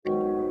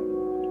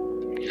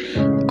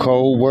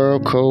Cold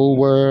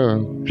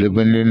world,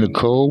 living in the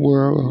cold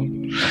world.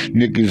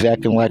 Niggas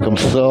acting like I'm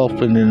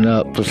softening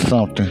up for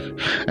something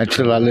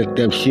until I let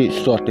that shit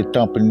start to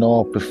thumping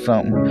off or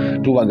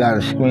something. Do I gotta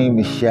scream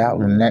and shout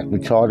and act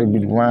retarded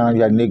around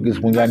y'all niggas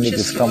when y'all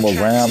niggas come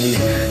around me?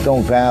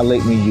 Don't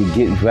violate me, you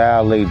get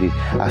violated.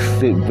 I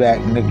sit back,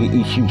 nigga,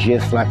 eat you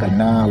just like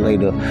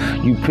annihilator.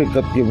 You pick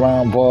up your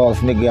rhyme bars,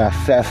 nigga, I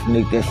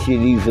assassinate that shit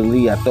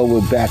easily. I throw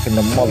it back in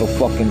the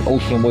motherfucking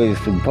ocean where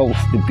it's supposed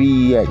to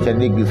be at. Y'all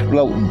niggas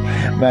floating.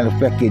 Matter of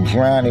fact, you're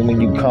drowning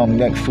when you come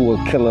next to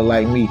a killer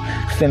like me.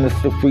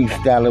 Sinister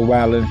freestyling,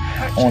 wildin'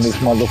 on this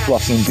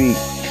motherfucking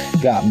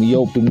beat. Got me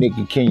open,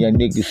 nigga, can y'all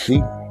niggas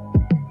see?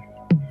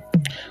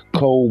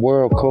 Cold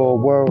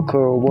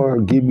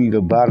world, give me the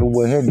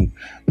bottle of Henny.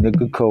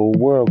 Nigga, cold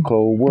world,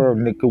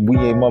 nigga, we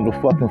ain't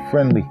motherfucking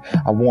friendly.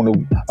 I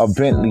want a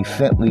Bentley,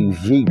 Sentleys,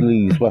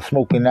 Yeatleys, while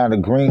smoking out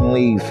of green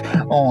leaves,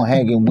 on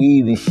hanging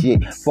weed and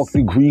shit. Fuck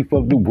the grief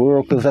of the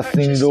world, cause I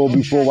seen it all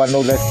before. I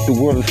know that the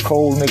world is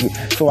cold,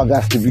 nigga, so I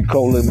got to be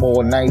cold and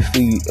more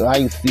nicely,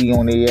 icy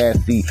on their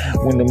assy.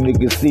 When them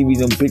niggas see me,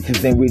 them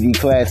bitches ain't really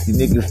classy.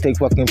 Niggas take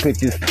fucking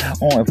pictures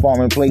on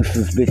farming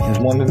places, bitches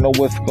wanna know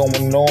what's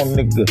going on,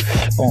 nigga.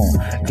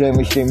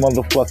 Damage their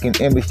motherfucking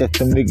image that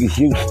them niggas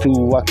used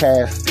to. I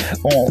cast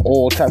on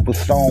all type of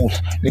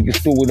stones. Niggas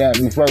threw it at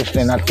me first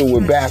and I threw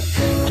it back.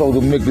 Told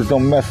them niggas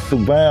don't mess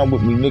around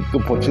with me,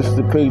 nigga.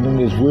 Participate in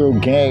this real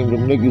game.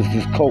 Them niggas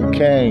just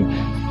cocaine.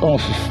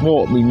 Don't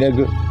snort me,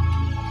 nigga.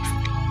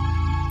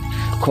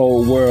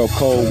 Cold world.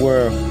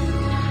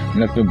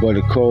 Nothing but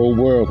a cold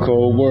world.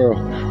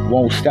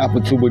 Won't stop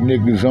until a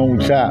nigga's on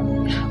top.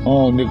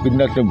 Nigga,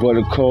 nothing but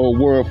a cold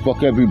world.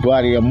 Fuck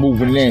everybody, I'm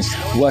moving in,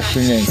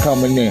 rushing in,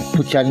 coming in.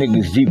 Put y'all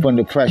niggas deep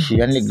under pressure.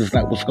 Y'all niggas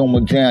like what's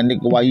going down,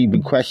 nigga, why you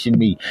be questioning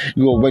me?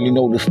 You already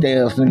know the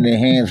styles in their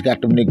hands, got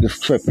them niggas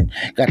tripping,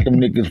 got them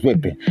niggas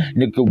whipping.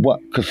 Nigga,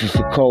 what? Cause it's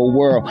a cold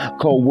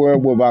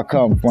world where I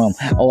come from.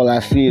 All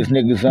I see is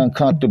niggas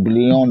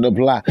uncomfortably on the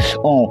block,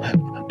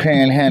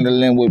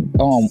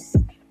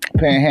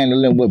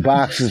 panhandling with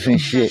boxes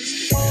and shit.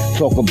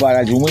 Talk about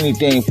I do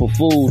anything for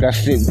food. I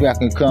sit back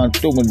and come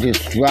through and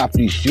just drop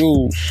these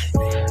shoes.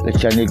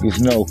 Let y'all niggas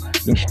know,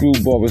 them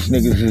screwballers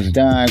niggas is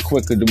dying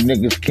quicker. Them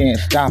niggas can't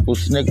stop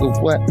us,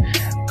 nigga, what?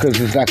 Cause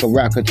it's like a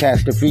rock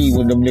catastrophe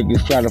when them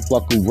niggas try to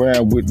fuck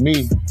around with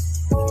me.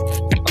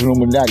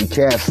 Illuminati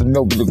casting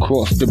over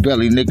across the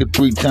belly, nigga,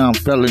 3-time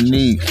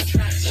felonies.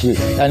 Shit,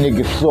 that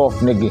nigga soft,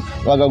 nigga.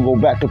 I gotta go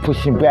back to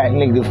pushing back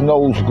niggas'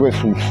 nose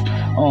bristles.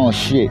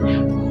 Shit.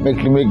 Make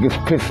them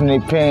niggas piss in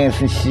their pants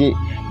and shit.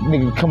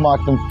 Nigga, come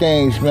out them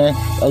things, man.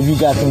 Oh, you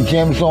got them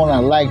gems on? I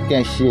like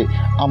that shit.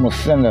 I'm a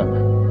sinner.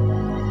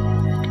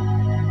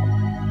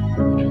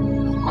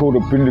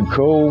 Caught up in the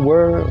cold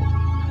world.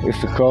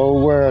 It's the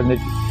cold world,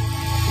 nigga.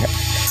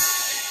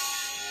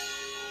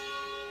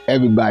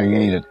 Everybody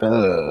ain't a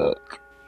thug.